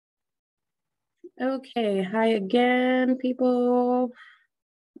Okay, hi again, people.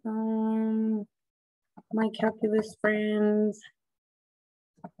 My calculus friends.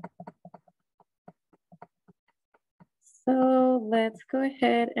 So let's go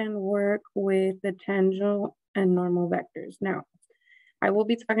ahead and work with the tangent and normal vectors. Now, I will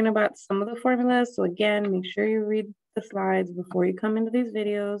be talking about some of the formulas. So again, make sure you read the slides before you come into these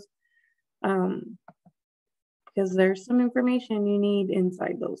videos, because there's some information you need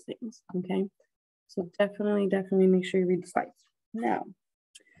inside those things, okay? So definitely make sure you read the slides. Now,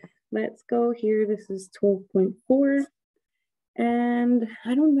 let's go here. This is 12.4. And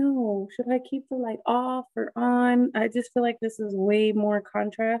I don't know, should I keep the light off or on? I just feel like this is way more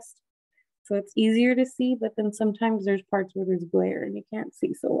contrast. So it's easier to see, but then sometimes there's parts where there's glare and you can't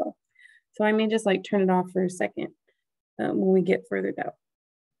see so well. So I may just like turn it off for a second when we get further down.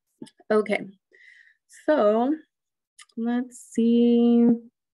 Okay, so let's see.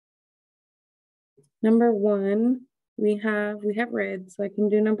 Number one, we have red, so I can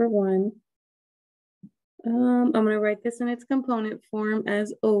do number one. I'm gonna write this in its component form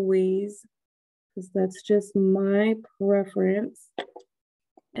as always, because that's just my preference.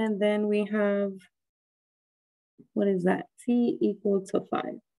 And then we have, what is that? T equal to 5.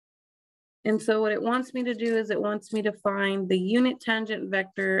 And so what it wants me to do is it wants me to find the unit tangent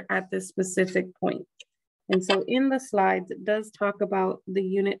vector at this specific point. And so in the slides, it does talk about the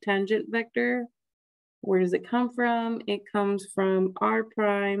unit tangent vector. Where does it come from? It comes from r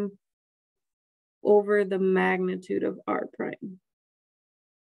prime over the magnitude of r prime.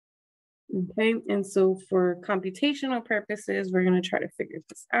 Okay, and so for computational purposes, we're going to try to figure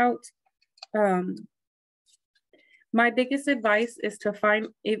this out. My biggest advice is to find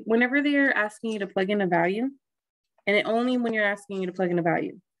it whenever they're asking you to plug in a value, and only when you're asking you to plug in a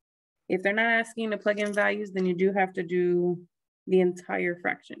value. If they're not asking you to plug in values, then you do have to do the entire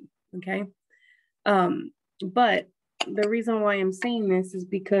fraction, okay? But the reason why I'm saying this is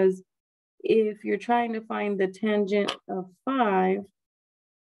because if you're trying to find the tangent of 5,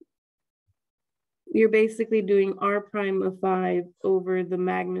 you're basically doing r prime of 5 over the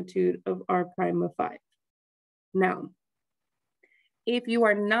magnitude of r prime of 5. Now, if you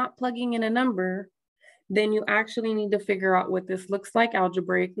are not plugging in a number, then you actually need to figure out what this looks like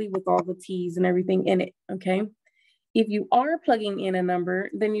algebraically with all the t's and everything in it, okay? If you are plugging in a number,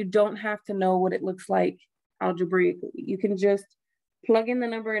 then you don't have to know what it looks like algebraically. You can just plug in the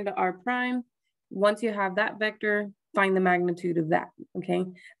number into r prime. Once you have that vector, find the magnitude of that, okay?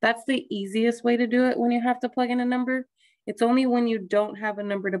 That's the easiest way to do it when you have to plug in a number. It's only when you don't have a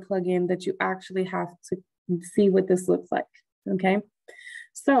number to plug in that you actually have to see what this looks like, okay?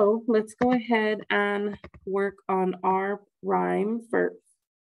 So let's go ahead and work on r prime first.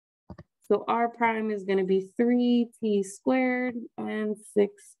 So r prime is going to be 3t squared and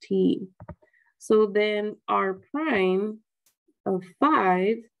 6t. So then r prime of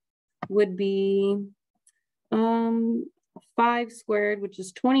 5 would be 5 squared, which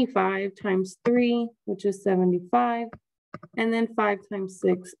is 25, times 3, which is 75. And then 5 times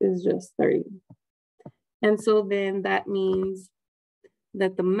 6 is just 30. And so then that means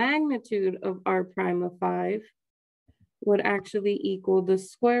that the magnitude of r prime of 5 would actually equal the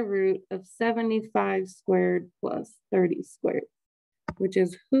square root of 75 squared plus 30 squared, which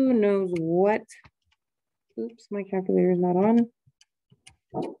is who knows what. Oops, my calculator is not on.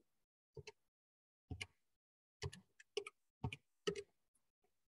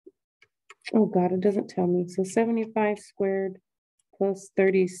 Oh God, it doesn't tell me. So 75 squared plus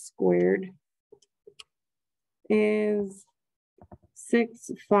 30 squared is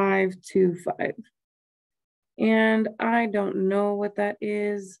 6525. And I don't know what that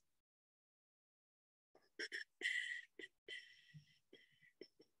is.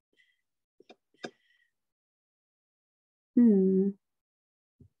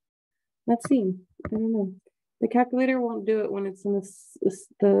 Let's see. I don't know. The calculator won't do it when it's in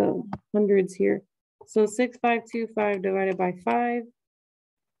the hundreds here. So 6525 divided by 5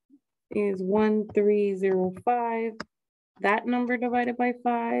 is 1305. That number divided by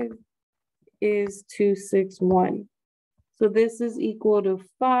 5 is 261. So this is equal to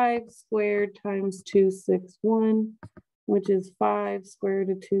 5 squared times 261, which is 5 square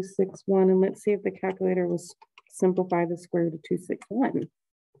root of 261. And let's see if the calculator will simplify the square root of 261.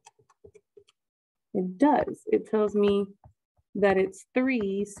 It does. It tells me that it's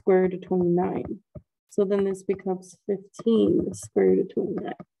 3 square root of 29. So then this becomes 15 square root of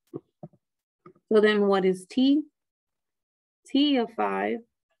 29. So then what is t? T of 5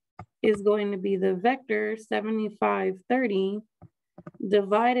 is going to be the vector 7530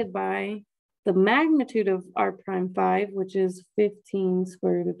 divided by the magnitude of r prime 5, which is 15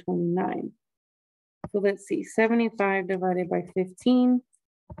 square root of 29. So let's see, 75 divided by 15,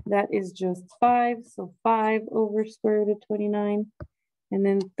 that is just 5. So 5 over square root of 29. And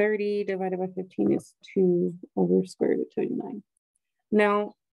then 30 divided by 15 is 2 over square root of 29.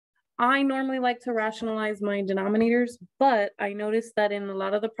 Now, I normally like to rationalize my denominators, but I noticed that in a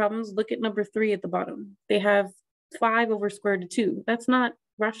lot of the problems, look at number 3 at the bottom. They have 5 over square root of 2. That's not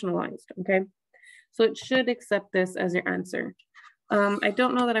rationalized, okay? So it should accept this as your answer. I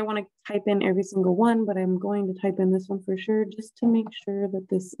don't know that I want to type in every single one, but I'm going to type in this one for sure, just to make sure that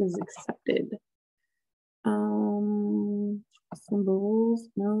this is accepted. Symbols,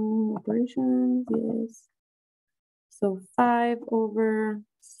 no. Operations, yes. So 5 over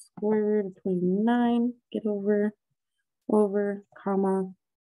square root of 29, get over, comma,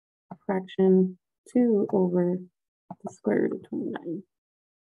 fraction 2 over the square root of 29.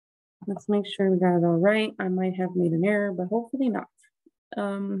 Let's make sure we got it all right. I might have made an error, but hopefully not.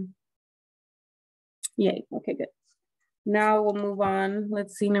 Yay, okay, good. Now we'll move on.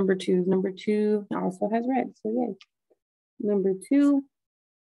 Let's see number 2. Number 2 also has red, so yay. Number 2,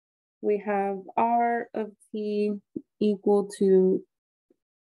 we have r of t equal to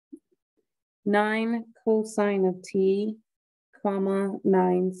 9 cosine of t, comma,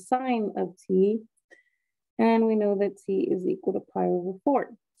 9 sine of t. And we know that t is equal to pi over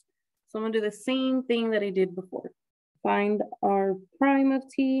 4. So I'm gonna do the same thing that I did before. Find r prime of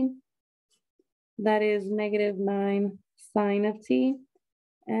t, that is negative 9 sine of t,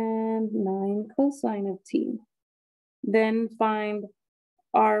 and 9 cosine of t. Then find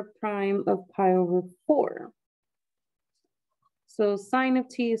r prime of pi over 4. So sine of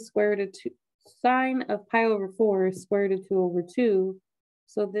t is square root of 2. Sine of pi over 4 is square root of 2 over 2.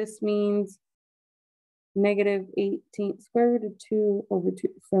 So this means negative 18 square root of 2 over 2.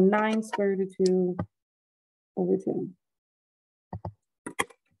 So 9 square root of 2 over 2.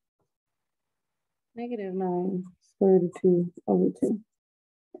 Negative 9 square root of 2 over 2.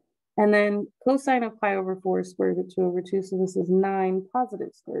 And then cosine of pi over 4 is square root of 2 over 2. So this is 9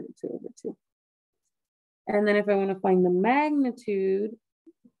 positive square root of 2 over 2. And then if I want to find the magnitude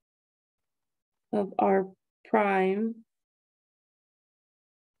of r prime,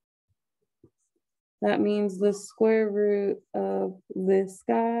 that means the square root of this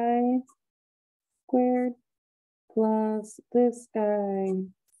guy squared plus this guy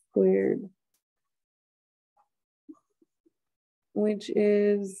squared, which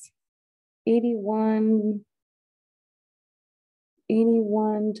is 81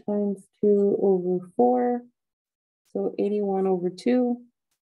 times 2 over 4, so 81 over 2,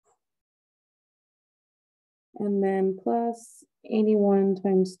 and then plus 81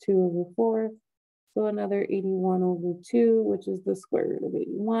 times 2 over 4, so another 81 over 2, which is the square root of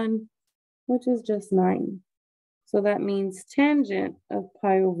 81, which is just 9. So that means tangent of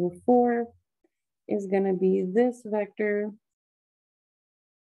pi over 4 is going to be this vector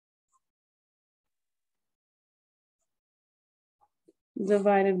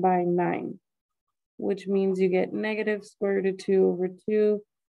divided by 9, which means you get negative square root of 2 over 2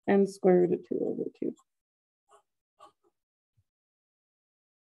 and square root of 2 over 2.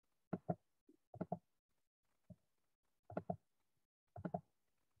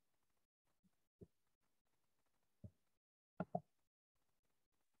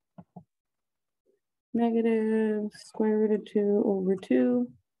 Negative square root of 2 over 2,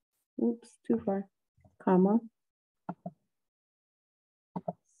 oops, too far, comma,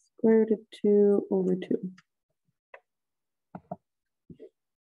 square root of 2 over 2.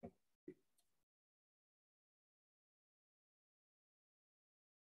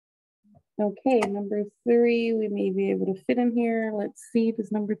 Okay, number 3, we may be able to fit in here. Let's see,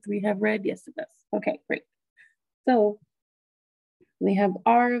 does number 3 have red? Yes, it does. Okay, great. So we have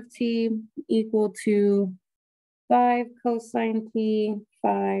r of t equal to 5 cosine t,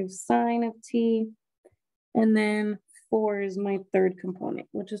 5 sine of t, and then 4 is my third component,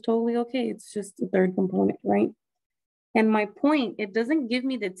 which is totally okay. It's just the third component, right? And my point, it doesn't give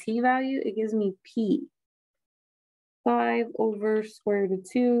me the t value, it gives me p. 5 over square root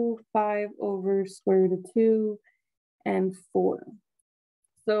of 2, 5 over square root of 2, and 4.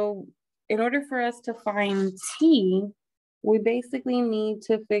 So in order for us to find t, we basically need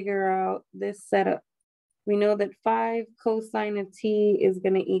to figure out this setup. We know that 5 cosine of t is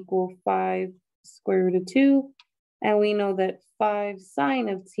going to equal 5 square root of 2. And we know that 5 sine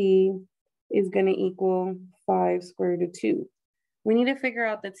of t is going to equal 5 square root of 2. We need to figure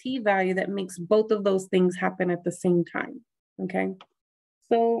out the t value that makes both of those things happen at the same time, okay?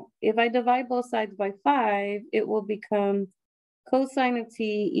 So if I divide both sides by 5, it will become cosine of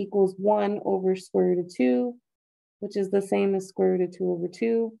t equals 1 over square root of 2, which is the same as square root of 2 over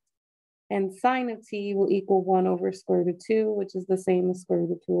 2. And sine of t will equal 1 over square root of 2, which is the same as square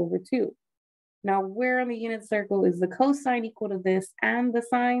root of 2 over 2. Now, where on the unit circle is the cosine equal to this and the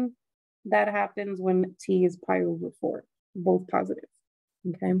sine? That happens when t is pi over 4, both positive,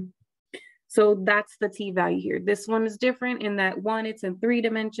 okay? So that's the t value here. This one is different in that 1, it's in 3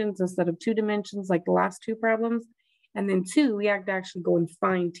 dimensions instead of 2 dimensions like the last 2 problems. And then 2, we had to actually go and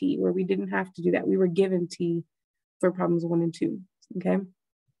find t, where we didn't have to do that. We were given t for problems 1 and 2, okay?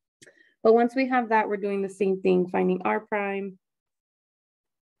 But once we have that, we're doing the same thing, finding r prime,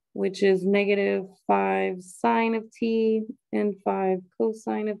 which is -5 sine of t and 5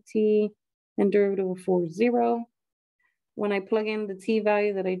 cosine of t, and derivative of 4 is 0. When I plug in the t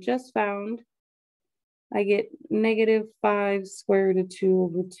value that I just found, I get -5 square root of 2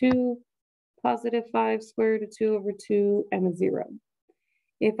 over 2, +5 square root of 2 over 2, and a 0.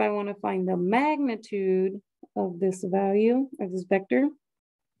 If I want to find the magnitude of this value, of this vector,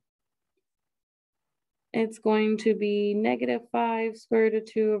 it's going to be -5 square root of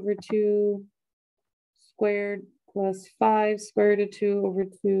 2 over 2 squared plus 5 square root of 2 over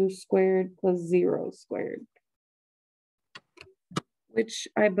 2 squared plus 0 squared, which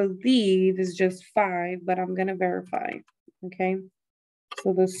I believe is just 5, but I'm going to verify, okay?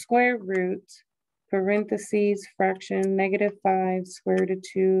 So the square root, parentheses, fraction, -5 square root of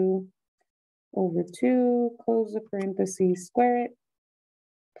 2 over 2, close the parentheses, square it,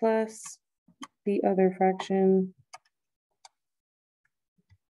 plus the other fraction,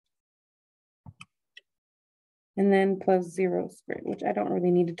 and then plus 0 squared, which I don't really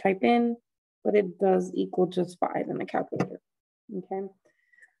need to type in, but it does equal just 5 in the calculator, okay?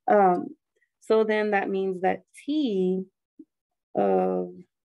 So then that means that t of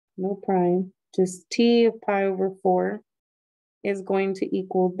no prime, just t of pi over 4 is going to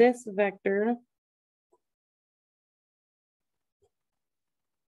equal this vector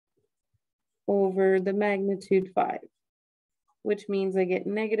over the magnitude 5, which means I get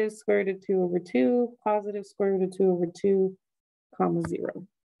negative square root of 2 over 2, positive square root of 2 over 2, comma 0.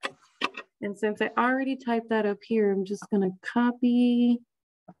 And since I already typed that up here, I'm just going to copy,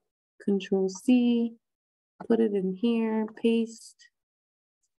 Control C, put it in here, paste.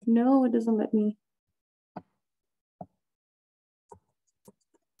 No, it doesn't let me.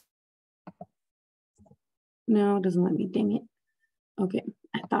 No, it doesn't let me, dang it. Okay,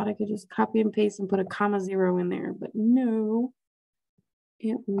 I thought I could just copy and paste and put a comma 0 in there, but no,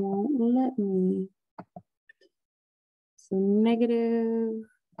 it won't let me. So negative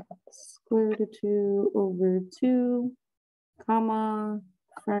square root of 2 over 2, comma,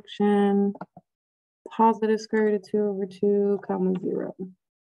 fraction, positive square root of 2 over 2, comma 0.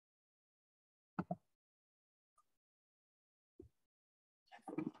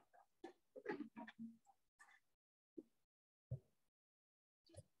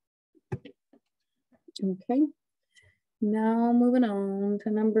 Okay, now moving on to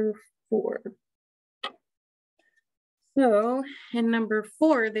number 4. So in number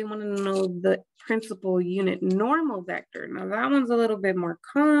 4, they want to know the principal unit normal vector. Now that one's a little bit more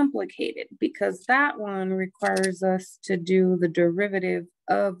complicated because that one requires us to do the derivative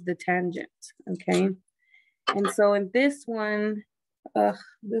of the tangent, okay? And so in this one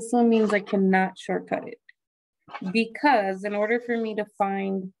means I cannot shortcut it because in order for me to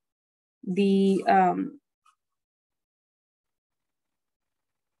find the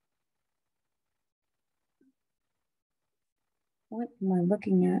what am I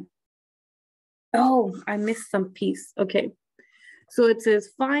looking at? Oh, I missed some piece. Okay. So it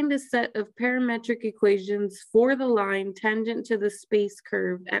says find a set of parametric equations for the line tangent to the space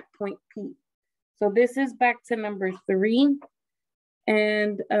curve at point P. So this is back to number 3.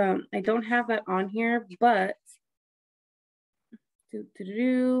 And I don't have that on here, but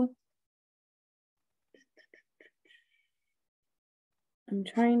I'm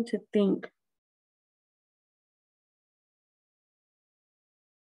trying to think.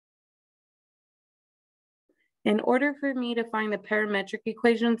 In order for me to find the parametric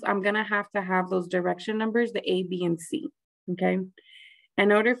equations, I'm gonna have to have those direction numbers, the A, B, and C, okay?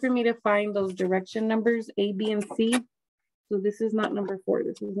 In order for me to find those direction numbers, A, B, and C, so this is not number 4,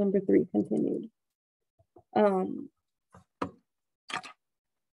 this is number 3, continued.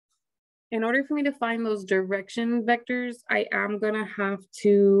 In order for me to find those direction vectors, I am gonna have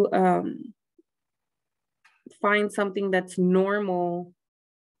to find something that's normal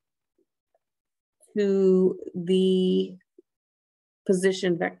to the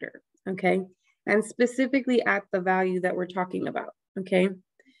position vector, okay? And specifically at the value that we're talking about, okay?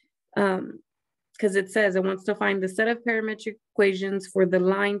 Because it says it wants to find the set of parametric equations for the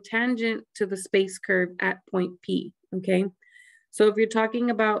line tangent to the space curve at point P, okay? So if you're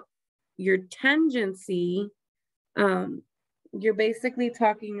talking about your tangency, you're basically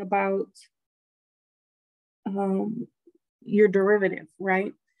talking about your derivative,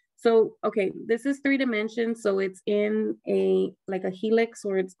 right? So, okay, this is 3 dimensions. So it's in like a helix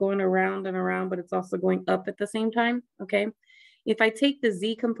where it's going around and around, but it's also going up at the same time, okay? If I take the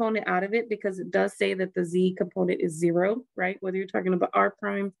z component out of it, because it does say that the z component is 0, right? Whether you're talking about r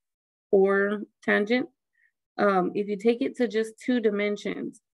prime or tangent, if you take it to just 2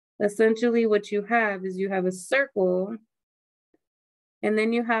 dimensions, essentially what you have is you have a circle, and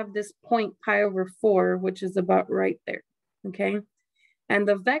then you have this point pi over 4, which is about right there, okay? And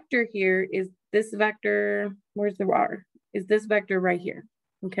the vector here is this vector, where's the r? Is this vector right here,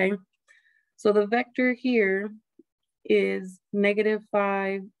 okay? So the vector here is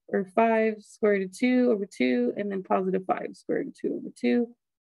 -5 or 5 square root of 2 over 2, and then +5 square root of 2 over 2,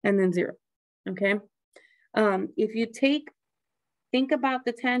 and then 0, okay? If you think about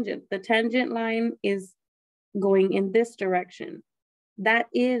the tangent line is going in this direction. That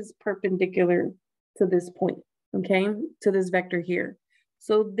is perpendicular to this point, okay? To this vector here.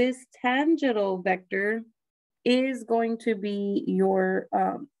 So this tangential vector is going to be your,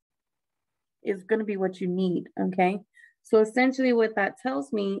 is going to be what you need, okay? So essentially what that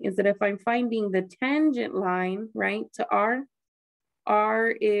tells me is that if I'm finding the tangent line, right, to R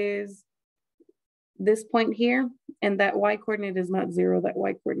is this point here, and that y coordinate is not 0, that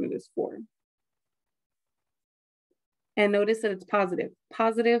y coordinate is 4. And notice that it's positive.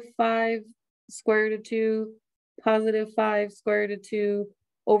 +5 square root of 2, +5 square root of 2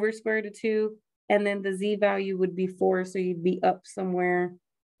 over square root of 2, and then the z value would be 4, so you'd be up somewhere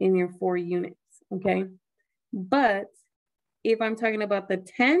in your 4 units, okay? But if I'm talking about the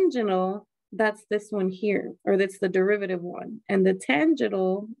tangential, that's this one here, or that's the derivative one. And the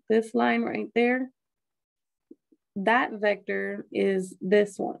tangential, this line right there, that vector is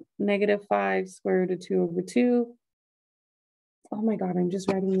this one, -5 square root of 2 over 2. Oh my God, I'm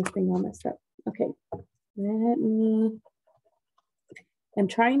just writing this thing all messed up. Okay, I'm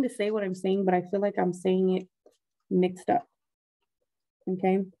trying to say what I'm saying, but I feel like I'm saying it mixed up.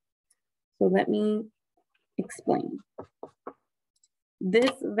 Okay, so let me explain.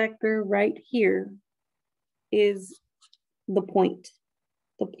 This vector right here is the point.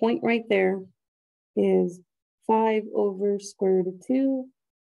 The point right there is 5 over square root of 2,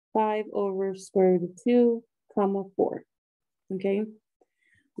 5 over square root of 2, comma 4. Okay,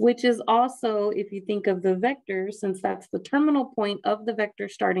 which is also, if you think of the vector, since that's the terminal point of the vector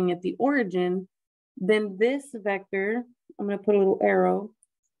starting at the origin, then this vector, I'm going to put a little arrow,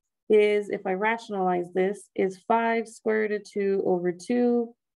 is, if I rationalize this, is 5 square root of 2 over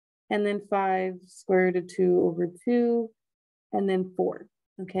 2, and then 5 square root of 2 over 2, and then 4,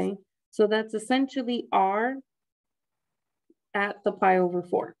 okay? So that's essentially r at the pi over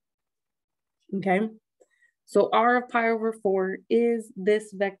 4, okay? So r of pi over 4 is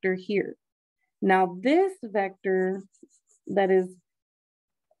this vector here. Now this vector that is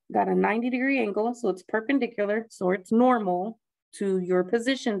got a 90-degree angle, so it's perpendicular, so it's normal to your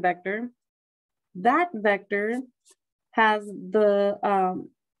position vector. That vector has the,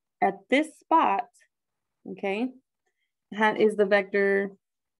 at this spot, okay, is the vector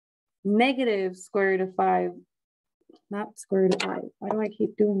negative square root of 5, not square root of 5. Why do I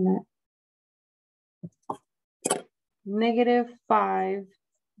keep doing that? -5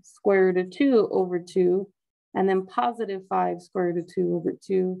 square root of 2 over 2, and then +5 square root of 2 over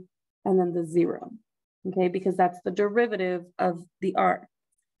 2, and then the 0, okay, because that's the derivative of the r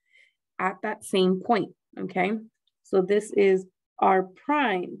at that same point, okay? So this is r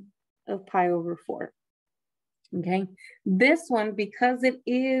prime of pi over 4, okay? This one, because it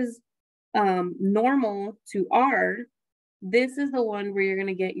is normal to r, this is the one where you're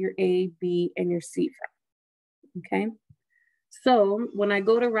gonna get your A, B, and your C from, okay? So when I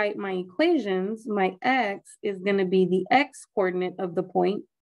go to write my equations, my x is going to be the x coordinate of the point,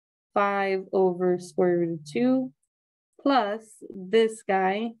 5 over square root of 2, plus this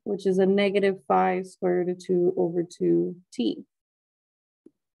guy, which is a -5 square root of 2 over 2t.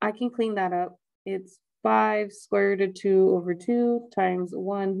 I can clean that up. It's 5 square root of 2 over 2 times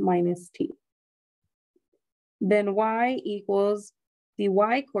 1 minus t. Then y equals the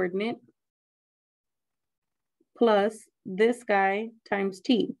y coordinate plus this guy times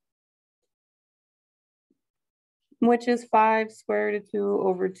t, which is 5 square root of 2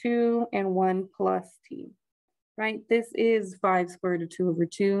 over 2 and 1 plus t, right? This is 5 square root of 2 over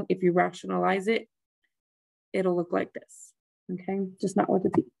 2. If you rationalize it, it'll look like this, okay? Just not with the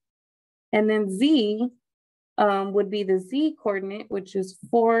t. And then z would be the z coordinate, which is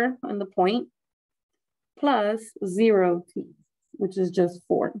 4 on the point, plus 0t, which is just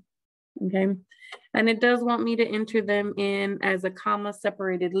 4. okay? And it does want me to enter them in as a comma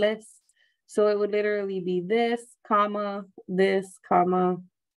separated list. So it would literally be this, comma,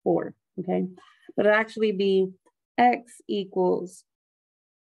 4, okay? But it'll actually be x equals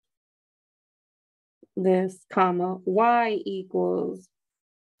this, comma, y equals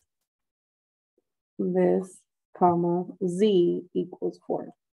this, comma, z equals 4,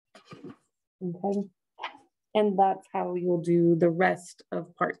 okay? And that's how you'll do the rest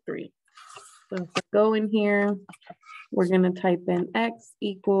of part 3. So if we go in here, we're gonna type in x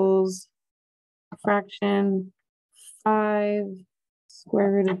equals fraction 5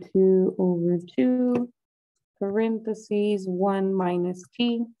 square root of 2 over 2, parentheses 1 minus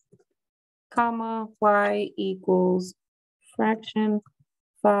t, comma, y equals fraction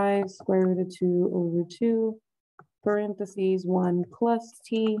 5 square root of 2 over 2, parentheses 1 plus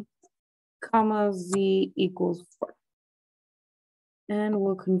t, comma, z equals 4. And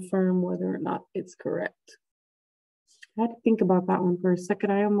we'll confirm whether or not it's correct. I had to think about that one for a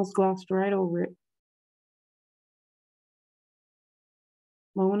second. I almost glossed right over it.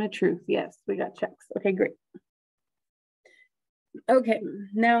 Moment of truth. Yes, we got checks. Okay, great. Okay,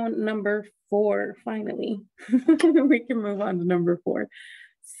 now number 4, finally. We can move on to number 4.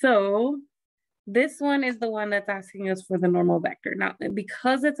 So this one is the one that's asking us for the normal vector. Now,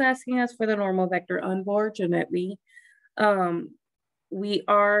 because it's asking us for the normal vector, unfortunately, we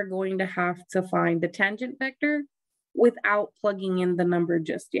are going to have to find the tangent vector without plugging in the number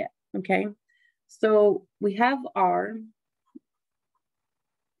just yet, okay? So we have r,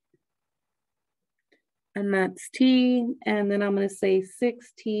 and that's t, and then I'm gonna say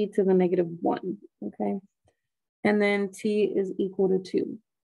 6t to the negative 1, okay? And then t is equal to 2.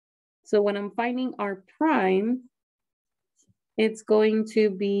 So when I'm finding r prime, it's going to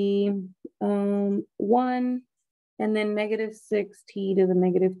be 1, and then negative 6t to the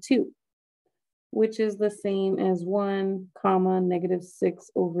negative 2, which is the same as 1 comma negative 6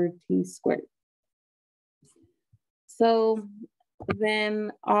 over t squared. So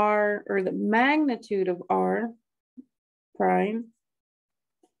then r, or the magnitude of r prime,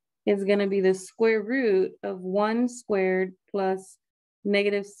 is going to be the square root of 1 squared plus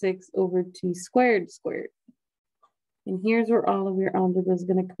negative 6 over t squared squared. And here's where all of your algebra is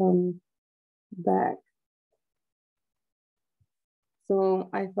going to come back. So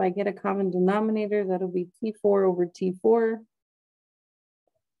if I get a common denominator, that'll be t4 over t4,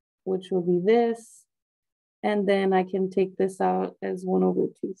 which will be this. And then I can take this out as 1 over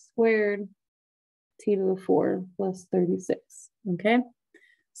t squared, t to the 4 plus 36, okay?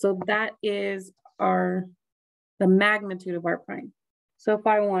 So that is the magnitude of r prime. So if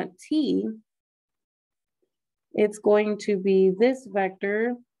I want t, it's going to be this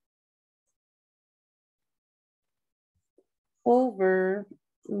vector over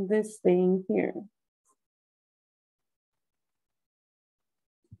this thing here,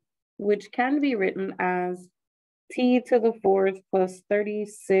 which can be written as t to the 4th plus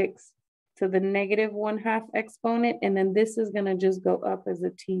 36 to the negative 1/2 exponent. And then this is going to just go up as a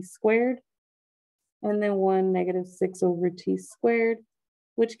t squared. And then 1 negative 6 over t squared,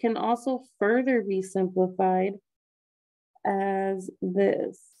 which can also further be simplified as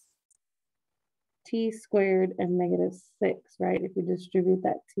this, t squared and negative 6, right? If we distribute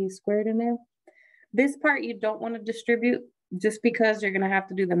that t squared in there. This part you don't want to distribute just because you're going to have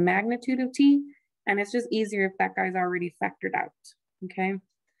to do the magnitude of t, and it's just easier if that guy's already factored out, okay?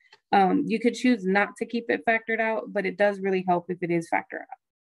 You could choose not to keep it factored out, but it does really help if it is factored out.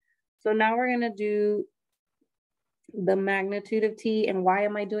 So now we're going to do the magnitude of t. And why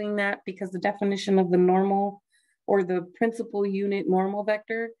am I doing that? Because the definition of the normal, or the principal unit normal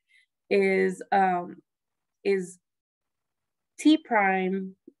vector, is t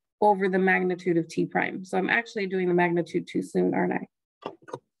prime over the magnitude of t prime. So I'm actually doing the magnitude too soon, aren't I?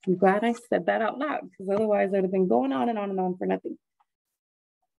 I'm glad I said that out loud, because otherwise I'd have been going on and on and on for nothing.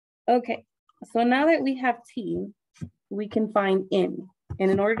 Okay, so now that we have t, we can find n. And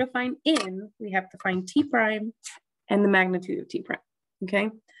in order to find n, we have to find t prime and the magnitude of t prime,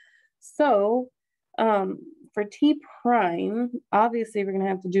 okay? So for t prime, obviously we're gonna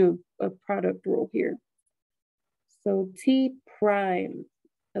have to do a product rule here. So t prime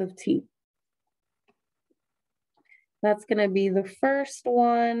of t, that's gonna be the first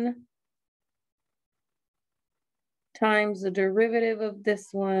one times the derivative of this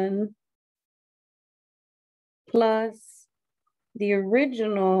one plus the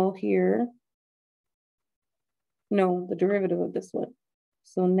original here, no, the derivative of this one.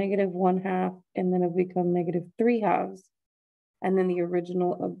 So negative 1/2, and then it'll become negative 3/2, and then the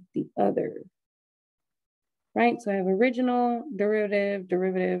original of the other. right? So I have original, derivative,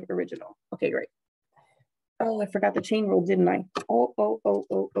 derivative, original. Okay, great. Oh, I forgot the chain rule, didn't I?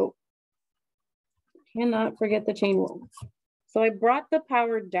 Oh. Cannot forget the chain rule. So I brought the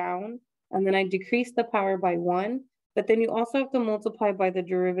power down and then I decreased the power by 1, but then you also have to multiply by the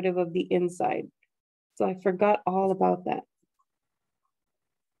derivative of the inside. So I forgot all about that.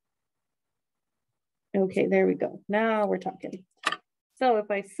 Okay, there we go. Now we're talking. So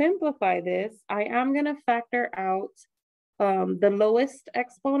if I simplify this, I am going to factor out the lowest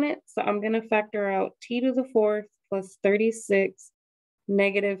exponent. So I'm going to factor out t to the 4th plus 36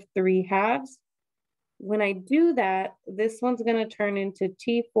 negative 3/2. When I do that, this one's going to turn into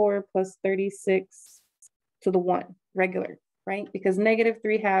t4 plus 36 to the 1, regular, right? Because negative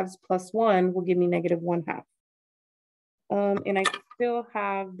 3/2 plus 1 will give me negative 1/2. And I still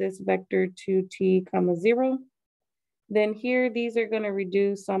have this vector 2t comma 0. Then here, these are going to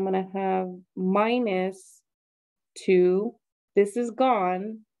reduce. So I'm going to have minus 2. This is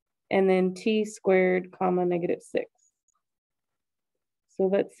gone. And then t squared comma negative 6. So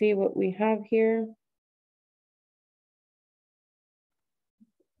let's see what we have here.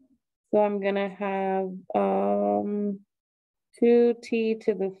 So I'm going to have 2t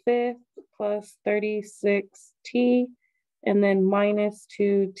to the 5th plus 36t, and then minus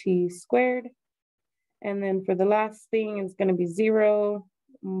 2t squared. And then for the last thing, it's going to be 0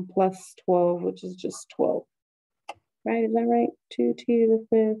 plus 12, which is just 12. Right? Is that right? 2t to the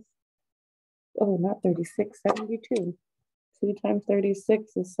 5th. Oh, not 36, 72. 2 times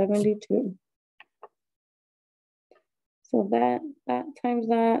 36 is 72. So that times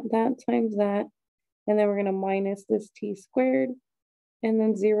that times that. And then we're going to minus this t squared. And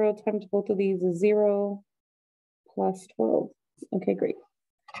then 0 times both of these is 0 plus 12. Okay, great.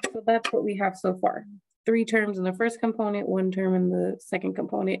 So that's what we have so far. 3 terms in the first component, 1 term in the second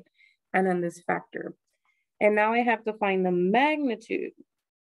component, and then this factor. And now I have to find the magnitude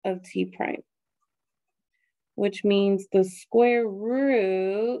of t prime, which means the square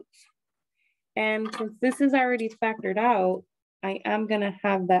root. And since this is already factored out, I am going to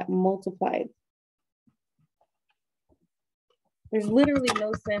have that multiplied. There's literally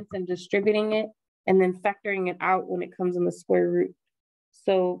no sense in distributing it and then factoring it out when it comes in the square root.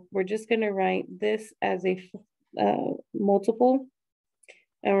 So we're just going to write this as a multiple,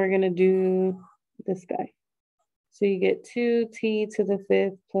 and we're going to do this guy. So you get 2t to the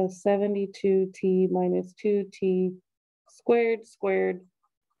 5th plus 72t minus 2t squared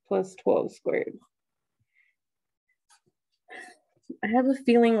plus 12 squared. I have a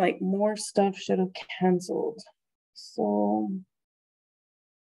feeling like more stuff should have canceled. So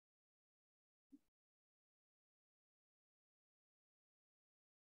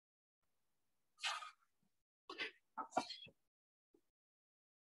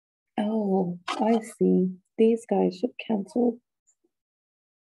oh, I see. These guys should cancel.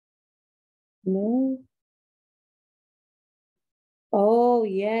 No. Oh,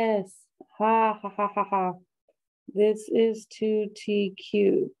 yes. Ha, ha, ha, ha, ha. This is 2t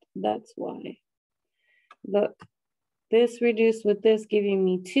cubed. That's why. Look, this reduced with this giving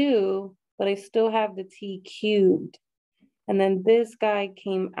me 2, but I still have the t cubed. And then this guy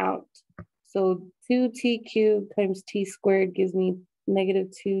came out. So 2t cubed times t squared gives me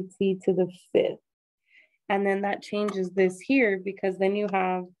negative 2t to the 5th. And then that changes this here because then you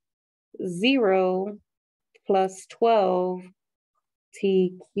have 0 plus 12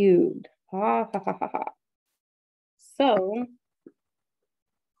 t cubed. Ha, ha, ha, ha, ha. So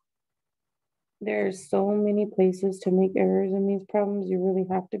there's so many places to make errors in these problems. You really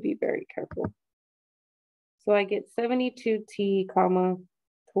have to be very careful. So I get 72t comma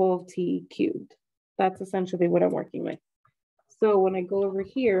 12t cubed. That's essentially what I'm working with. So when I go over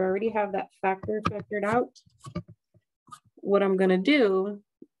here, I already have that factor factored out. What I'm gonna do,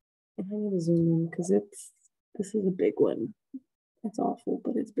 and I need to zoom in because this is a big one. It's awful,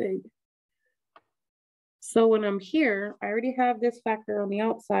 but it's big. So when I'm here, I already have this factor on the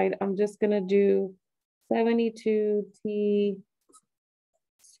outside. I'm just gonna do 72t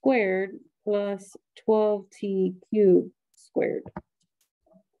squared plus 12t cubed squared.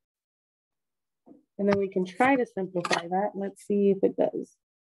 And then we can try to simplify that. Let's see if it does.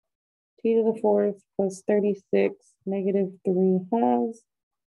 T to the 4th plus 36 negative 3/2.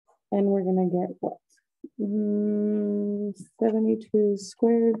 And we're gonna get what? 72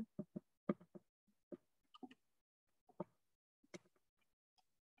 squared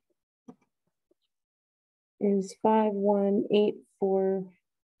is 5184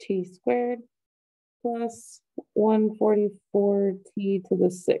 t squared plus 144 t to the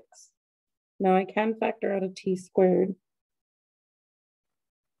 6th. Now I can factor out a t squared.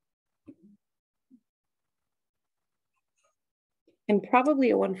 and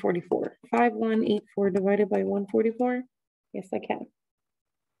probably a 144. 5184 divided by 144. Yes, I can.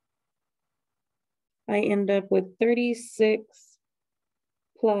 I end up with 36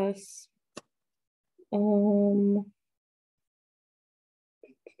 plus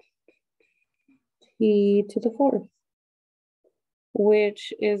t to the fourth,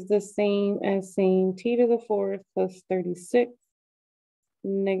 which is the same as saying t to the fourth plus 36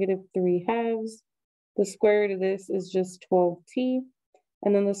 negative 3/2. The square root of this is just 12t.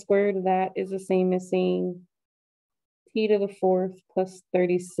 And then the square root of that is the same as saying t to the fourth plus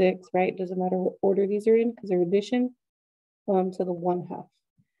 36, right? Doesn't matter what order these are in because they're addition to the 1/2.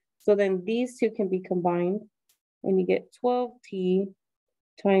 So then these two can be combined and you get 12t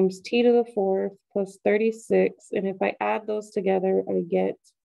times t to the fourth plus 36. And if I add those together, I get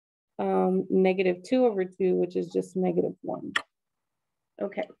negative 2 over 2, which is just negative 1.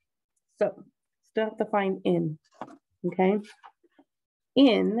 Okay, so still have to find n, okay?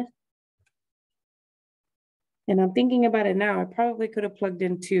 N, and I'm thinking about it now, I probably could have plugged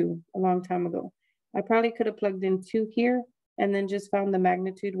in 2 a long time ago. I probably could have plugged in 2 here and then just found the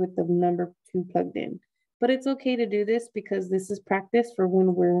magnitude with the number 2 plugged in. But it's okay to do this because this is practice for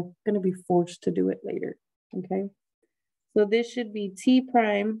when we're going to be forced to do it later, okay? So this should be t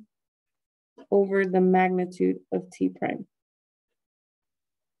prime over the magnitude of t prime.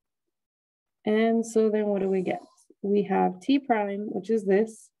 And so then what do we get? We have t prime, which is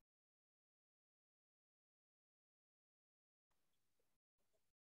this,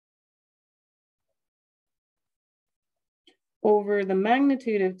 over the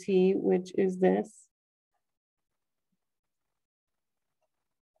magnitude of t, which is this.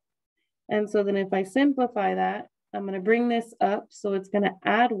 And so then if I simplify that, I'm going to bring this up, so it's going to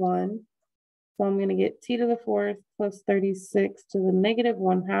add 1. So I'm going to get t to the fourth plus 36 to the negative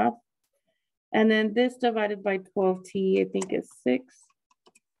 1/2. And then this divided by 12t, I think is 6.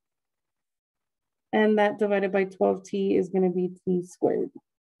 And that divided by 12t is going to be t squared.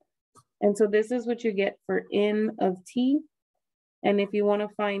 And so this is what you get for n of t. And if you want to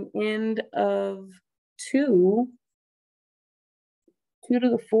find n of 2 to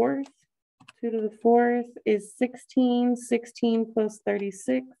the fourth, 2 to the fourth is 16. 16 plus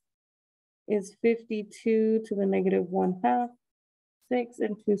 36 is 52 to the negative 1/2. 6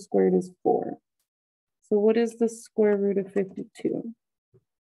 and 2 squared is 4. So what is the square root of 52?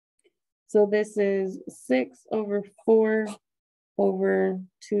 So this is 6 over 4 over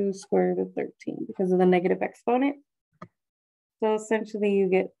 2 square root of 13 because of the negative exponent. So essentially you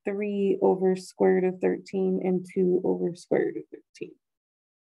get 3 over square root of 13 and 2 over square root of 13.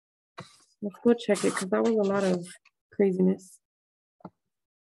 Let's go check it because that was a lot of craziness.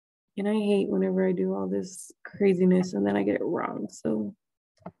 And I hate whenever I do all this craziness and then I get it wrong. So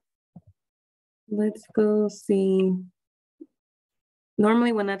let's go see.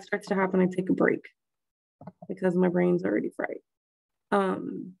 Normally when that starts to happen, I take a break because my brain's already fried.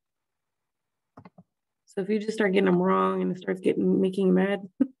 So if you just start getting them wrong and it starts making you mad,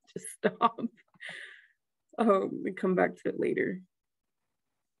 just stop. And come back to it later.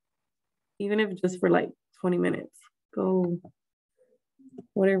 Even if just for like 20 minutes, go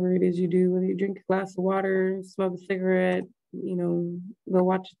whatever it is you do, whether you drink a glass of water, smoke a cigarette, you know, go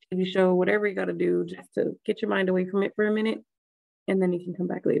watch a TV show, whatever you got to do just to get your mind away from it for a minute. And then you can come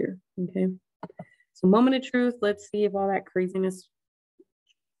back later, okay? So moment of truth, let's see if all that craziness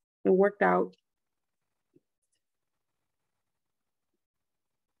worked out.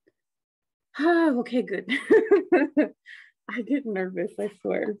 Okay, good. I get nervous, I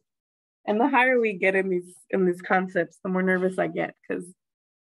swear. And the higher we get in these concepts, the more nervous I get because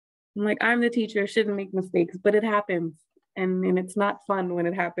I'm like, I'm the teacher, I shouldn't make mistakes, but it happens. And it's not fun when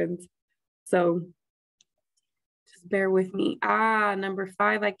it happens. So just bear with me. Number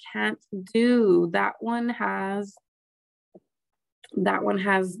 5, I can't do. That one has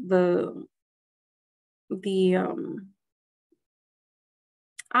the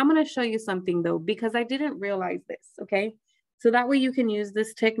I'm going to show you something though, because I didn't realize this, okay? So that way you can use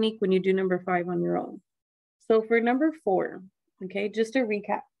this technique when you do number 5 on your own. So for number 4, okay, just to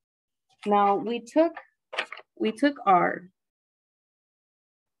recap. Now we took R,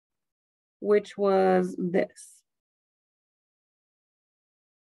 which was this,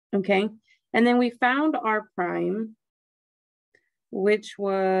 okay? And then we found R prime, which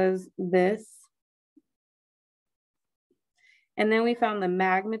was this. And then we found the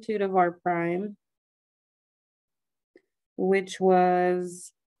magnitude of R prime, which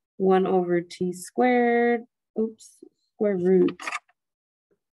was 1 over t squared, square root.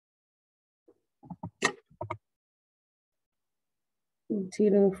 T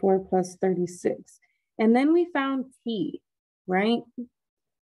to the 4 plus 36. And then we found t, right?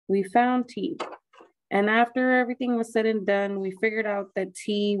 We found t. And after everything was said and done, we figured out that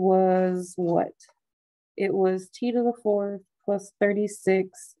t was what? It was t to the fourth plus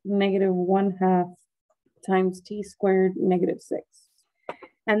 36 negative 1/2 times t squared negative 6.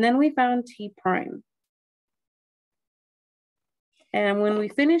 And then we found t prime. And when we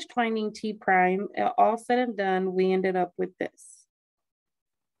finished finding t prime, all said and done, we ended up with this.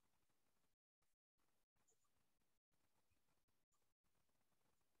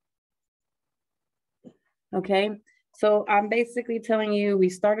 Okay, so I'm basically telling you, we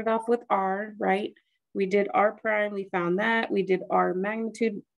started off with r, right? We did r prime, we found that. We did r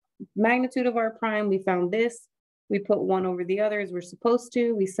magnitude of r prime, we found this. We put one over the other as we're supposed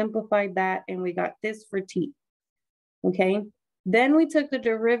to. We simplified that and we got this for t, okay? Then we took the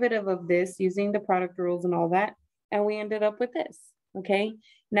derivative of this using the product rules and all that, and we ended up with this, okay?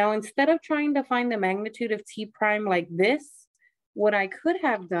 Now, instead of trying to find the magnitude of t prime like this, what I could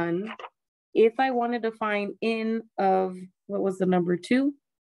have done, if I wanted to find n of, what was the number, 2?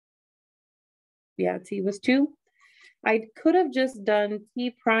 Yeah, t was 2. I could have just done t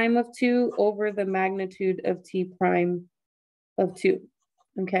prime of 2 over the magnitude of t prime of 2,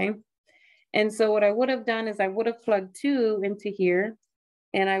 okay? And so what I would have done is I would have plugged 2 into here,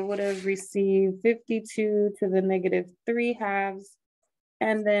 and I would have received 52 to the negative 3/2,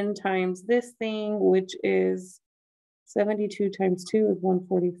 and then times this thing, which is 72 times 2 is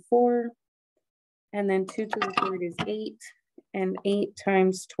 144, and then 2 to the third is 8, and 8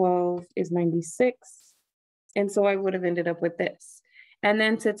 times 12 is 96. And so I would have ended up with this. And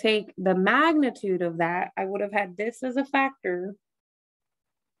then to take the magnitude of that, I would have had this as a factor.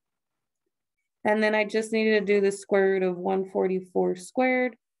 And then I just needed to do the square root of 144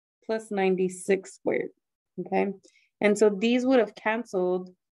 squared plus 96 squared, okay? And so these would have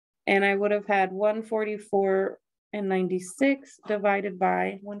canceled, and I would have had 144 and 96 divided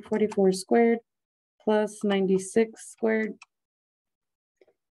by 144 squared plus 96 squared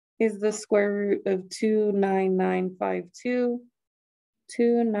is the square root of 29952.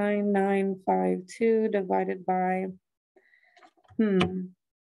 29952 divided by,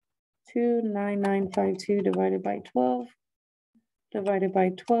 29952 divided by 12,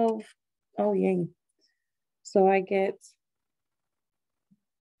 oh yay. So I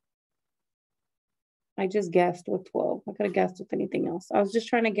just guessed with 12. I could have guessed with anything else. I was just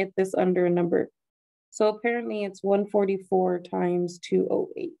trying to get this under a number. So apparently it's 144 times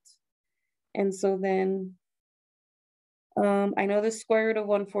 208. And so then I know the square root of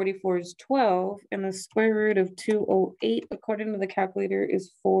 144 is 12, and the square root of 208, according to the calculator,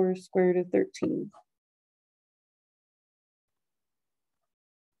 is 4 square root of 13.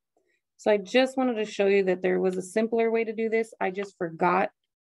 So I just wanted to show you that there was a simpler way to do this. I just forgot,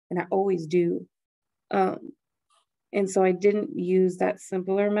 and I always do. And so I didn't use that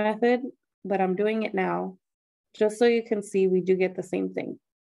simpler method, but I'm doing it now, just so you can see we do get the same thing.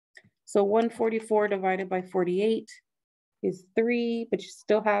 So 144 divided by 48 is 3, but you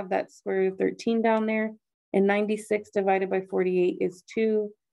still have that square root of 13 down there. And 96 divided by 48 is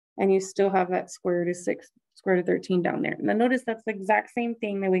 2, and you still have that square root of 6, square root of 13 down there. Now notice that's the exact same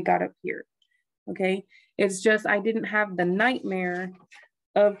thing that we got up here, okay? It's just I didn't have the nightmare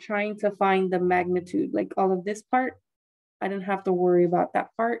of trying to find the magnitude, like all of this part. I didn't have to worry about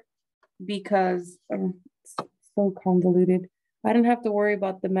that part because it's so convoluted. I didn't have to worry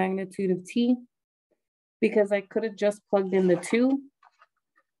about the magnitude of t because I could have just plugged in the 2,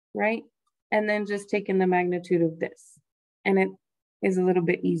 right? And then just taken the magnitude of this. And it is a little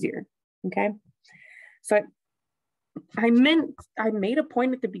bit easier, okay? So I made a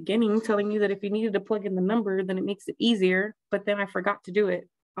point at the beginning telling you that if you needed to plug in the number, then it makes it easier, but then I forgot to do it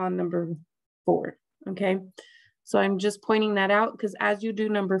on number 4, okay? So I'm just pointing that out because as you do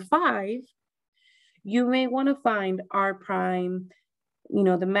number 5, you may want to find r prime, you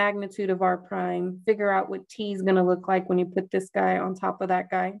know, the magnitude of r prime, figure out what t is going to look like when you put this guy on top of that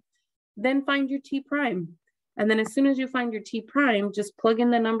guy, then find your t prime. And then as soon as you find your t prime, just plug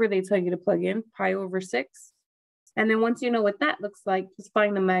in the number they tell you to plug in, pi over 6. And then once you know what that looks like, just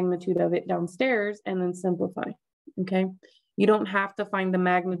find the magnitude of it downstairs and then simplify, okay? You don't have to find the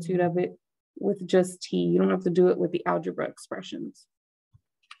magnitude of it with just t. You don't have to do it with the algebra expressions.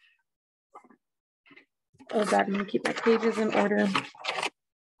 Oh God, I'm gonna keep my pages in order.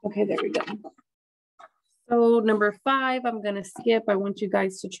 Okay, there we go. So number 5, I'm gonna skip. I want you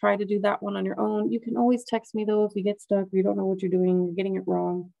guys to try to do that one on your own. You can always text me though if you get stuck, if you don't know what you're doing, you're getting it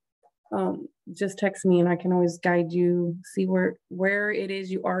wrong. Just text me and I can always guide you, see where it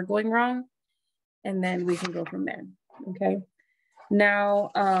is you are going wrong, and then we can go from there, okay?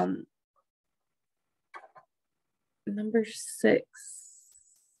 Now, number 6.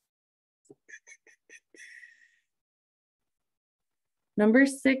 Number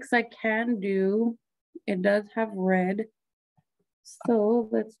 6 I can do. It does have red. So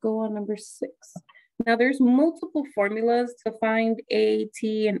let's go on number 6. Now there's multiple formulas to find A,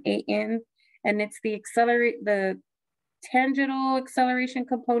 T, and AN, and it's the tangential acceleration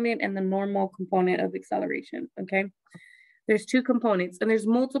component and the normal component of acceleration, okay? There's 2 components, and there's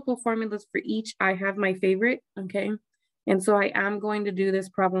multiple formulas for each. I have my favorite, okay? And so I am going to do this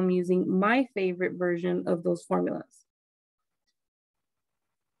problem using my favorite version of those formulas.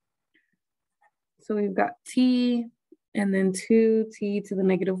 So we've got T, and then 2t to the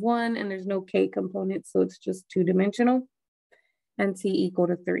 -1, and there's no k component, so it's just 2-dimensional, and t equal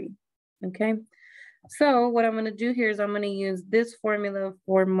to 3, okay? So what I'm gonna do here is I'm gonna use this formula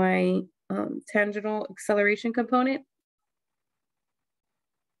for my tangential acceleration component.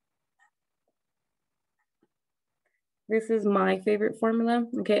 This is my favorite formula,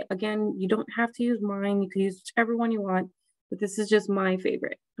 okay? Again, you don't have to use mine, you can use whichever one you want, but this is just my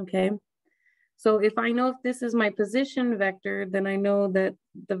favorite, okay? So if I know if this is my position vector, then I know that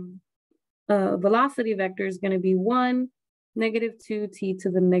the velocity vector is going to be 1, -2t to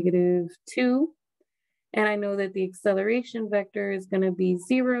the -2. And I know that the acceleration vector is going to be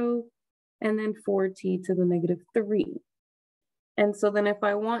 0, and then 4t to the -3. And so then if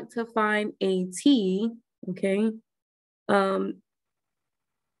I want to find AT, okay, and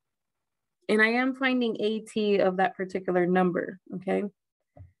I am finding AT of that particular number, okay?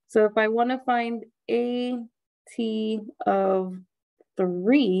 So if I want to find AT of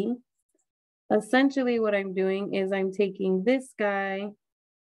 3, essentially what I'm doing is I'm taking this guy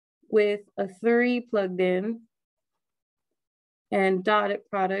with a 3 plugged in and dotted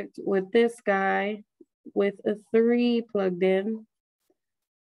product with this guy with a 3 plugged in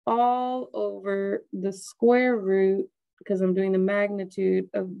all over the square root, because I'm doing the magnitude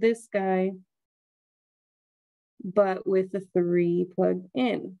of this guy, but with the 3 plugged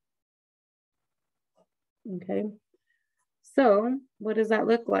in. Okay, so what does that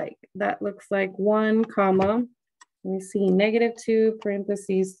look like? That looks like 1 comma, let me see, -2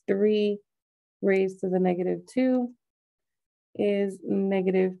 parentheses 3 raised to the -2 is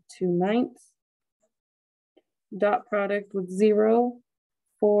 -2/9. Dot product with 0,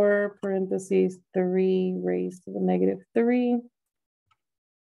 4 parentheses 3 raised to the -3,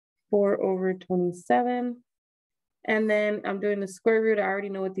 4 over 27. And then I'm doing the square root. I already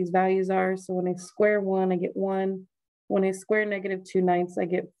know what these values are. So when I square 1, I get 1. When I square -2/9, I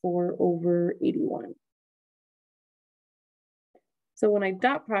get 4 over 81. So when I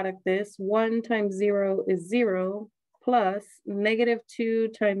dot product this, 1 times 0 is 0, plus -2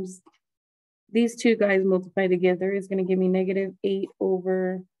 times these two guys multiplied together is going to give me -8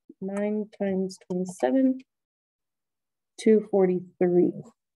 over 9 times 27, 243.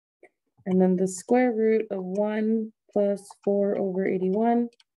 And then the square root of 1 plus 4 over 81.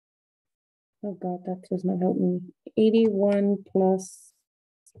 Oh God, that does not help me. 81 plus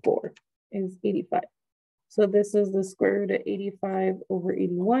 4 is 85. So this is the square root of 85 over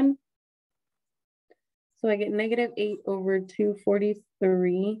 81. So I get -8 over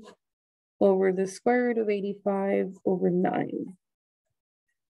 243 over the square root of 85 over 9,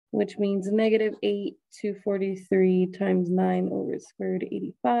 which means -8 243 times 9 over square root of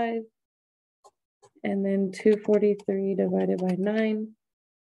 85. And then 243 divided by 9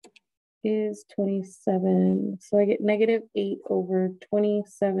 is 27. So I get -8 over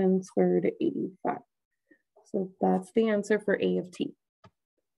 27 square root of 85. So that's the answer for A of T.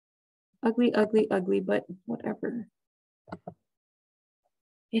 Ugly, ugly, ugly, but whatever.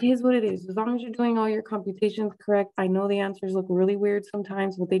 It is what it is. As long as you're doing all your computations correct. I know the answers look really weird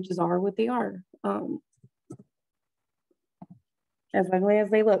sometimes, but they just are what they are. As ugly as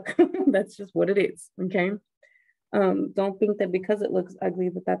they look, that's just what it is, okay? Don't think that because it looks ugly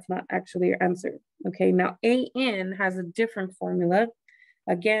that that's not actually your answer, okay? Now, AN has a different formula.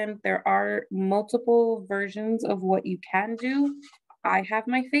 Again, there are multiple versions of what you can do. I have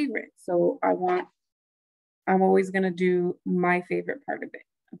my favorite, so I'm always gonna do my favorite part of it,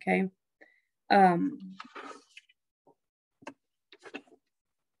 okay?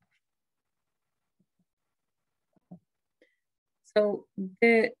 So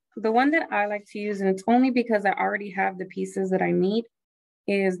the one that I like to use, and it's only because I already have the pieces that I need,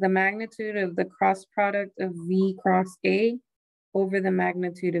 is the magnitude of the cross product of V cross A over the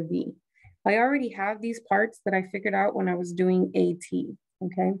magnitude of V. I already have these parts that I figured out when I was doing AT,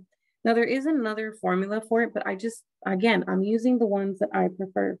 okay? Now there is another formula for it, but again, I'm using the ones that I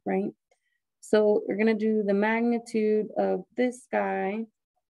prefer, right? So we're gonna do the magnitude of this guy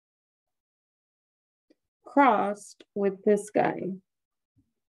crossed with this guy.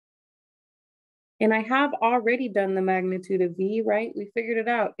 And I have already done the magnitude of V, right? We figured it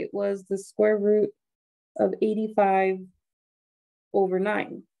out. It was the square root of 85 over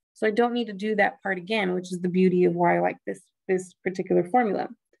 9. So I don't need to do that part again, which is the beauty of why I like this particular formula.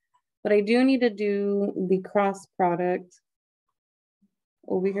 But I do need to do the cross product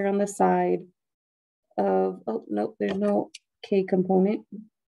over here on the side of, oh, nope, there's no K component.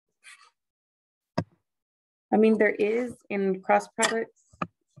 I mean, there is in cross products,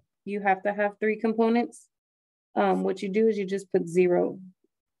 you have to have 3 components. What you do is you just put 0,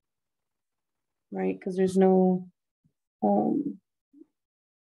 right? Because there's no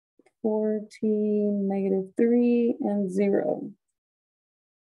 14, -3, and 0.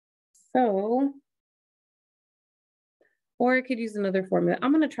 So, or I could use another formula.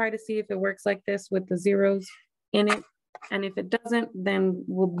 I'm going to try to see if it works like this with the zeros in it. And if it doesn't, then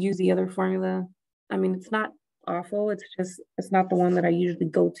we'll use the other formula. I mean, it's not awful. It's just, it's not the one that I usually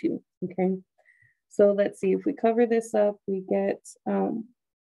go to. Okay. So let's see if we cover this up, we get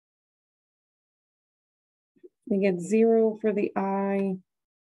 0 for the I,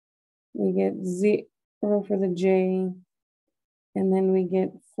 we get 0 for the J, and then we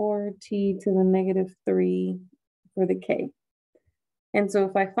get 4t to the -3 for the K. And so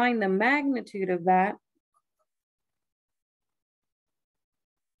if I find the magnitude of that,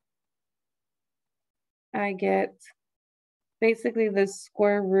 I get basically the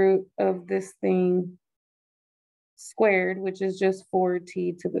square root of this thing squared, which is just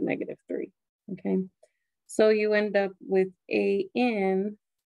 4t to the -3, okay? So you end up with AN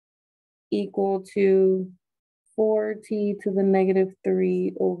equal to 4t to the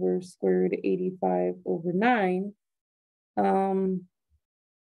 -3 over square root of 85 over 9.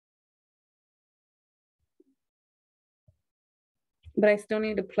 But I still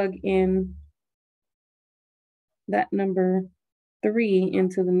need to plug in that number 3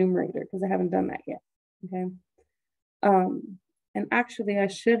 into the numerator because I haven't done that yet, okay? And actually I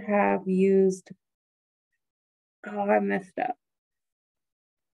should have used, oh, I messed up.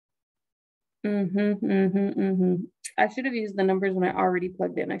 I should have used the numbers when I already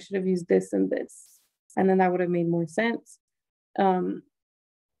plugged in. I should have used this and this, and then that would have made more sense.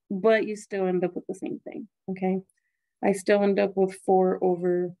 But you still end up with the same thing, okay? I still end up with 4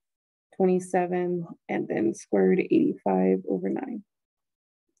 over 27 and then square root of 85 over 9.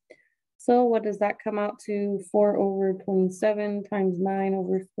 So what does that come out to? 4 over 27 times 9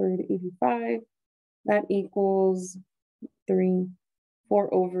 over square root of 85. That equals 3.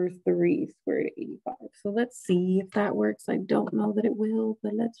 4 over 3 square root of 85. So let's see if that works. I don't know that it will,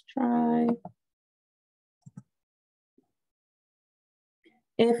 but let's try.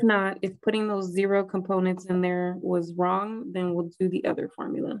 If not, if putting those 0 components in there was wrong, then we'll do the other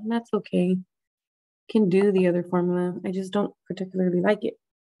formula. And that's okay. Can do the other formula. I just don't particularly like it.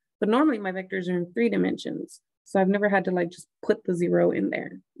 But normally my vectors are in 3 dimensions. So I've never had to like just put the 0 in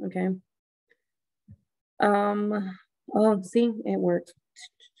there. Okay. Oh, see, it worked.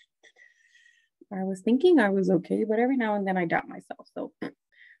 I was thinking I was okay, but every now and then I doubt myself. So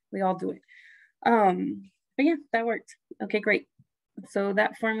we all do it. But yeah, that worked. Okay, great. So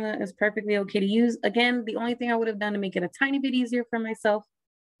that formula is perfectly okay to use. Again, the only thing I would have done to make it a tiny bit easier for myself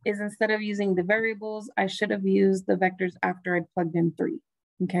is instead of using the variables, I should have used the vectors after I'd plugged in 3,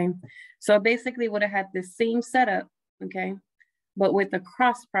 okay? So I basically would have had the same setup, okay, but with a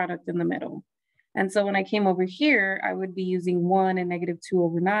cross product in the middle. And so when I came over here, I would be using 1 and -2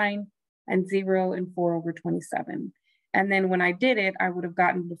 over 9 and 0 and 4 over 27. And then when I did it, I would have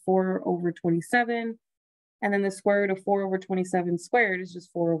gotten the 4 over 27, and then the square root of 4 over 27 squared is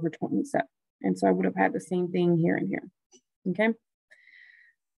just 4 over 27. And so I would have had the same thing here and here, okay?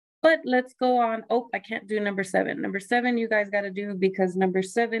 But let's go on. Oh, I can't do number 7. Number 7, you guys got to do because number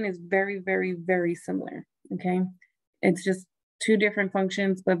 7 is very, very, very similar, okay? It's just 2 different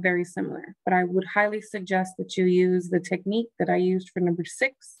functions, but very similar. But I would highly suggest that you use the technique that I used for number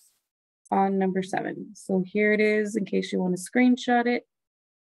 6 on number 7. So here it is in case you want to screenshot it.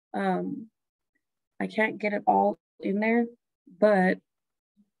 I can't get it all in there, but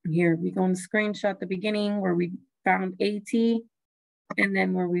here we go and screenshot the beginning where we found AT and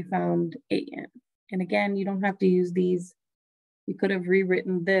then where we found AN. And again, you don't have to use these. You could have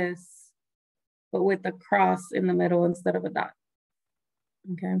rewritten this, but with a cross in the middle instead of a dot.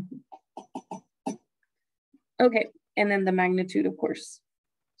 Okay. Okay, and then the magnitude, of course.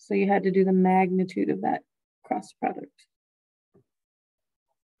 So you had to do the magnitude of that cross product.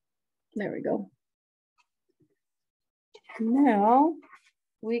 There we go. Now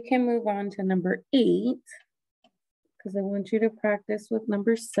we can move on to number 8 because I want you to practice with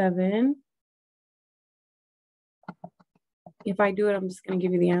number 7. if I do it, I'm just going to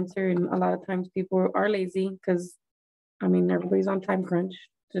give you the answer. And a lot of times people are lazy because, I mean, everybody's on time crunch,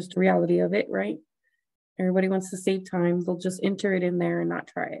 just the reality of it, right? Everybody wants to save time. They'll just enter it in there and not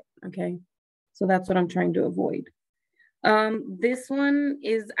try it, okay? So that's what I'm trying to avoid. This one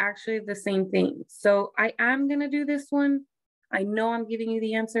is actually the same thing. So I am going to do this one. I know I'm giving you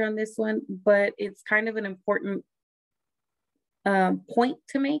the answer on this one, but it's kind of an important point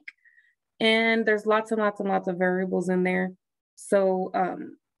to make. And there's lots and lots and lots of variables in there. So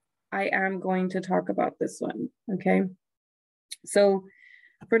I am going to talk about this one, okay? So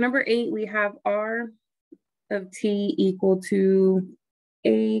for number 8, we have R of t equal to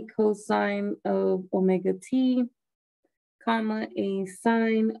a cosine of omega t, comma, a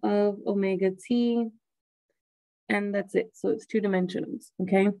sine of omega t, and that's it. So it's 2 dimensions,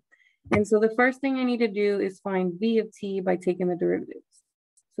 okay? And so the first thing I need to do is find v of t by taking the derivatives.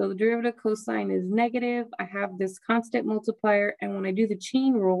 So the derivative cosine is negative. I have this constant multiplier, and when I do the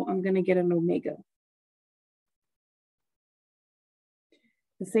chain rule, I'm going to get an omega.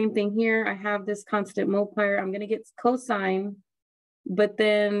 The same thing here. I have this constant multiplier. I'm going to get cosine, but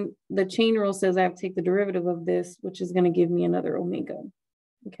then the chain rule says I have to take the derivative of this, which is going to give me another omega.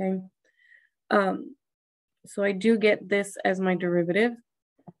 Okay. So I do get this as my derivative.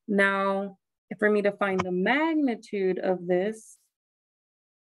 Now, for me to find the magnitude of this,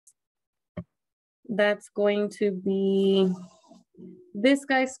 that's going to be this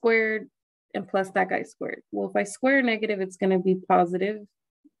guy squared and plus that guy squared. Well, if I square negative, it's going to be positive.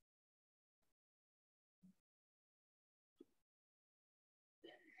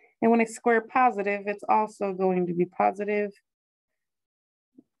 And when I square positive, it's also going to be positive.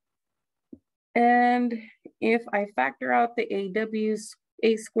 And if I factor out the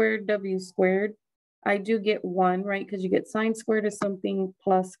a squared, w squared, I do get 1, right? Because you get sine squared of something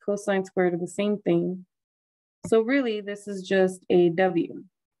plus cosine squared of the same thing. So really, this is just a w,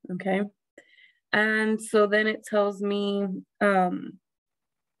 okay? And so then it tells me,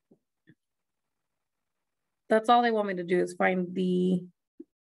 that's all they want me to do is find the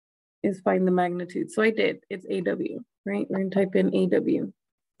magnitude. So I did, it's AW, right? We're gonna type in AW.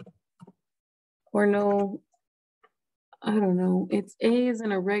 Or no, I don't know, it's A is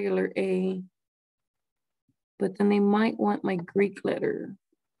in a regular A, but then they might want my Greek letter.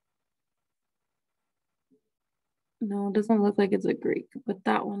 No, it doesn't look like it's a Greek, but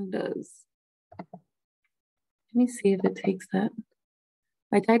that one does. Let me see if it takes that.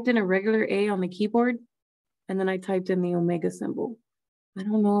 I typed in a regular A on the keyboard, and then I typed in the omega symbol. I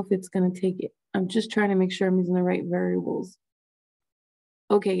don't know if it's gonna take it. I'm just trying to make sure I'm using the right variables.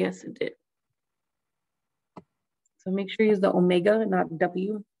 Okay, yes, it did. So make sure you use the omega, not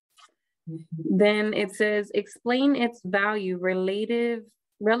W. Then it says, explain its value relative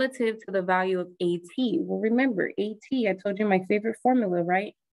to the value of AT. Well, remember, AT, I told you my favorite formula,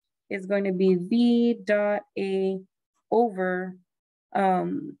 right? Is going to be V dot A over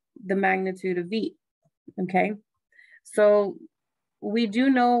the magnitude of V, okay? So we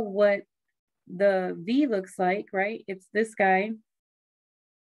do know what the V looks like, right? It's this guy.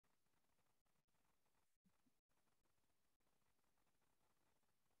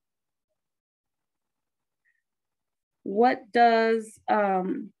 What does,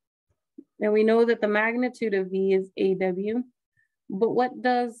 and we know that the magnitude of V is AW, but what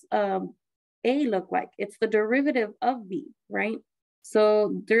does A look like? It's the derivative of V, right?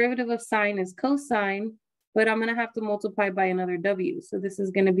 So derivative of sine is cosine, but I'm gonna have to multiply by another W. So this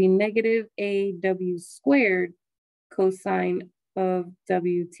is gonna be negative AW squared cosine of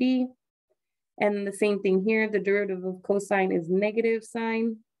WT. And the same thing here, the derivative of cosine is negative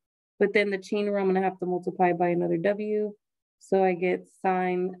sine, but then the chain rule, I'm gonna have to multiply by another W. So I get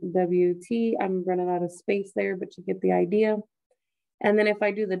sine WT. I'm running out of space there, but you get the idea. And then if I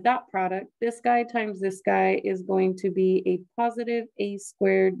do the dot product, this guy times this guy is going to be a positive A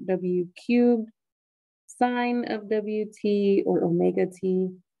squared W cubed sine of WT or omega T,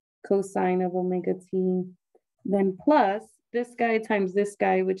 cosine of omega T, then plus this guy times this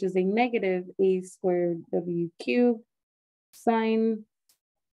guy, which is a negative A squared W cubed sine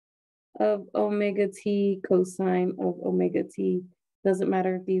of omega T, cosine of omega T. Doesn't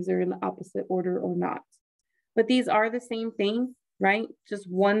matter if these are in the opposite order or not. But these are the same thing, right? Just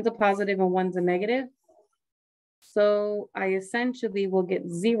one's a positive and one's a negative. So I essentially will get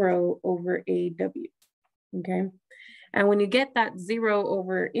 0 over AW, okay? And when you get that 0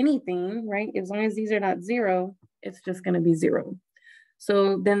 over anything, right? As long as these are not 0, it's just gonna be 0.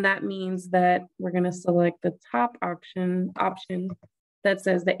 So then that means that we're gonna select the top option that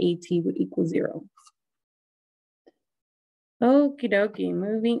says that AT would equal 0. Okie dokie,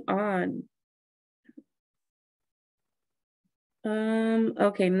 moving on.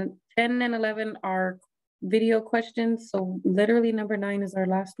 Okay, 10 and 11 are video questions. So literally number 9 is our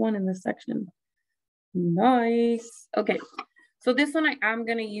last one in this section. Nice. Okay, so this one I'm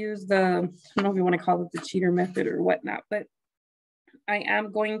gonna use the, I don't know if you want to call it the cheater method or whatnot, but I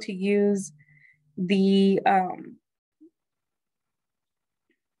am going to use the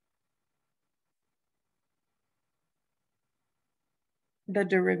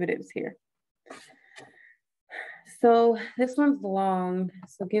derivatives here. So this one's long,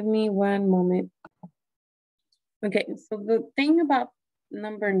 so give me one moment. Okay, so the thing about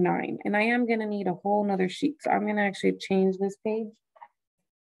number 9, and I am gonna need a whole nother sheet. So I'm gonna actually change this page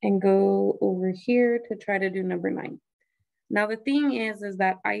and go over here to try to do number 9. Now the thing is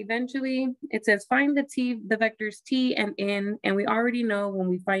that I eventually, it says find the vectors t and n, and we already know when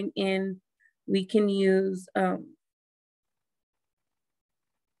we find n, we can use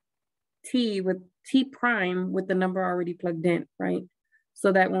t with t prime with the number already plugged in, right?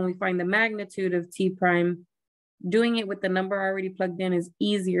 So that when we find the magnitude of t prime, doing it with the number already plugged in is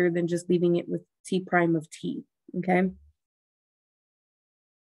easier than just leaving it with t prime of t, okay?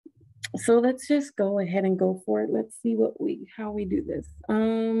 So let's just go ahead and go for it. Let's see how we do this. I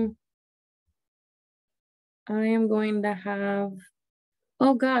am going to have,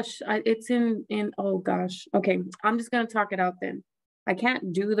 oh gosh, it's in, oh gosh. Okay, I'm just gonna talk it out then. I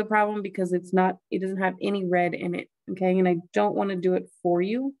can't do the problem because it doesn't have any red in it, okay? And I don't wanna do it for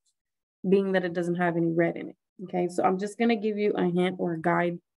you, being that it doesn't have any red in it, okay? So I'm just gonna give you a hint or a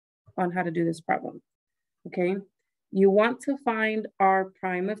guide on how to do this problem, okay? You want to find r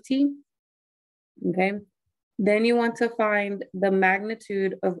prime of t, okay? Then you want to find the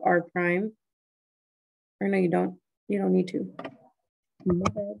magnitude of r prime, or no, you don't need to.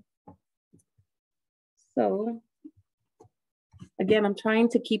 So again, I'm trying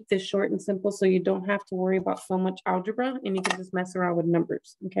to keep this short and simple so you don't have to worry about so much algebra and you can just mess around with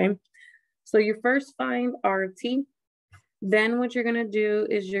numbers, okay? So you first find r of t. Then what you're gonna do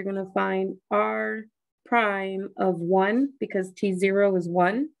is you're gonna find r prime of 1 because t0 is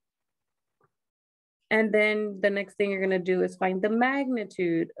 1. And then the next thing you're gonna do is find the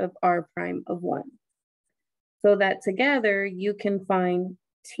magnitude of r prime of 1. So that together you can find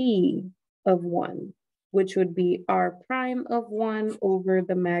t of 1, which would be r prime of 1 over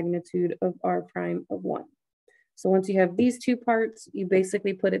the magnitude of r prime of 1. So once you have these two parts, you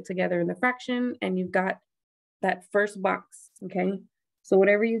basically put it together in the fraction and you've got that first box, okay? So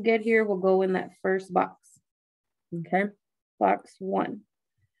whatever you get here will go in that first box, okay? Box 1.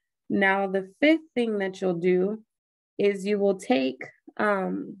 Now the fifth thing that you'll do is you will take,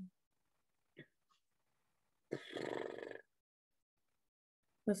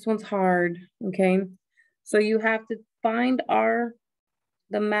 this one's hard, okay? So you have to find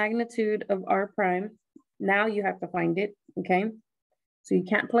the magnitude of r prime. Now you have to find it, okay? So you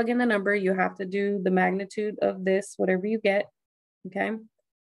can't plug in the number, you have to do the magnitude of this, whatever you get, okay?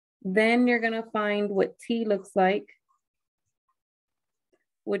 Then you're gonna find what t looks like,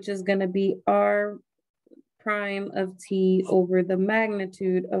 which is gonna be r prime of t over the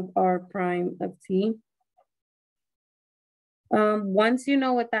magnitude of r prime of t. Once you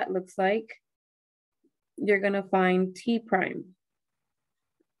know what that looks like, you're gonna find t prime,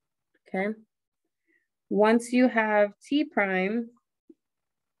 okay? Once you have t prime,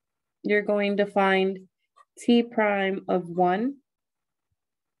 you're going to find t prime of 1.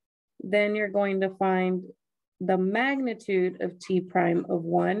 Then you're going to find the magnitude of t prime of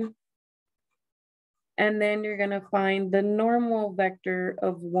 1. And then you're gonna find the normal vector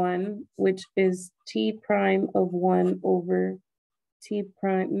of 1, which is t prime of 1 over t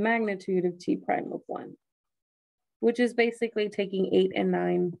prime, magnitude of t prime of 1, which is basically taking 8 and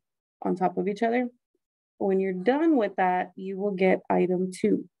 9 on top of each other. When you're done with that, you will get item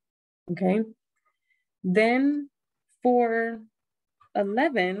 2, okay? Then for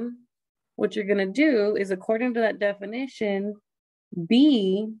 11, what you're gonna do is, according to that definition,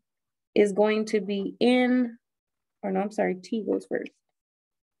 B is going to be in, or no, I'm sorry, T goes first.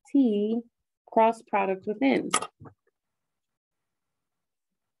 T cross product within.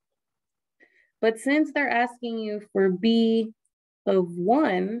 But since they're asking you for B of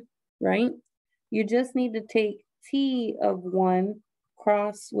 1, right? You just need to take T of 1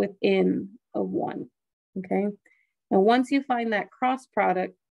 cross within of 1, okay? And once you find that cross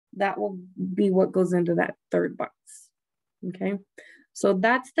product, that will be what goes into that third box, okay? So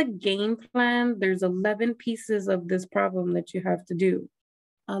that's the game plan. There's 11 pieces of this problem that you have to do.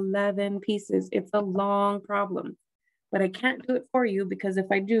 11 pieces. It's a long problem, but I can't do it for you because if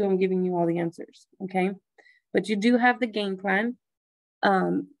I do, I'm giving you all the answers, okay? But you do have the game plan.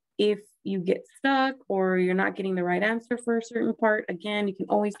 If you get stuck or you're not getting the right answer for a certain part, again, you can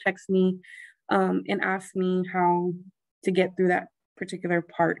always text me and ask me how to get through that particular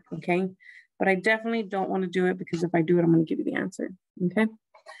part, okay? But I definitely don't want to do it because if I do it, I'm going to give you the answer, okay?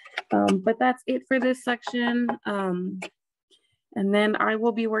 But that's it for this section. And then I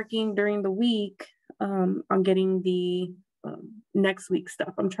will be working during the week on getting the next week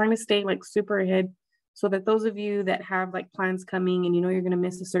stuff. I'm trying to stay like super ahead so that those of you that have like plans coming and you know you're going to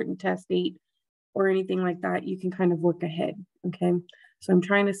miss a certain test date or anything like that, you can kind of work ahead, okay? So I'm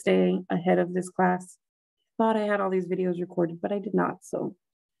trying to stay ahead of this class. Thought I had all these videos recorded, but I did not, so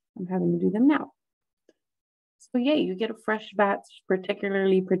I'm having to do them now. So yay, you get a fresh batch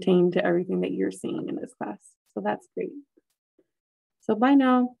particularly pertaining to everything that you're seeing in this class. So that's great. So bye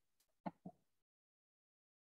now.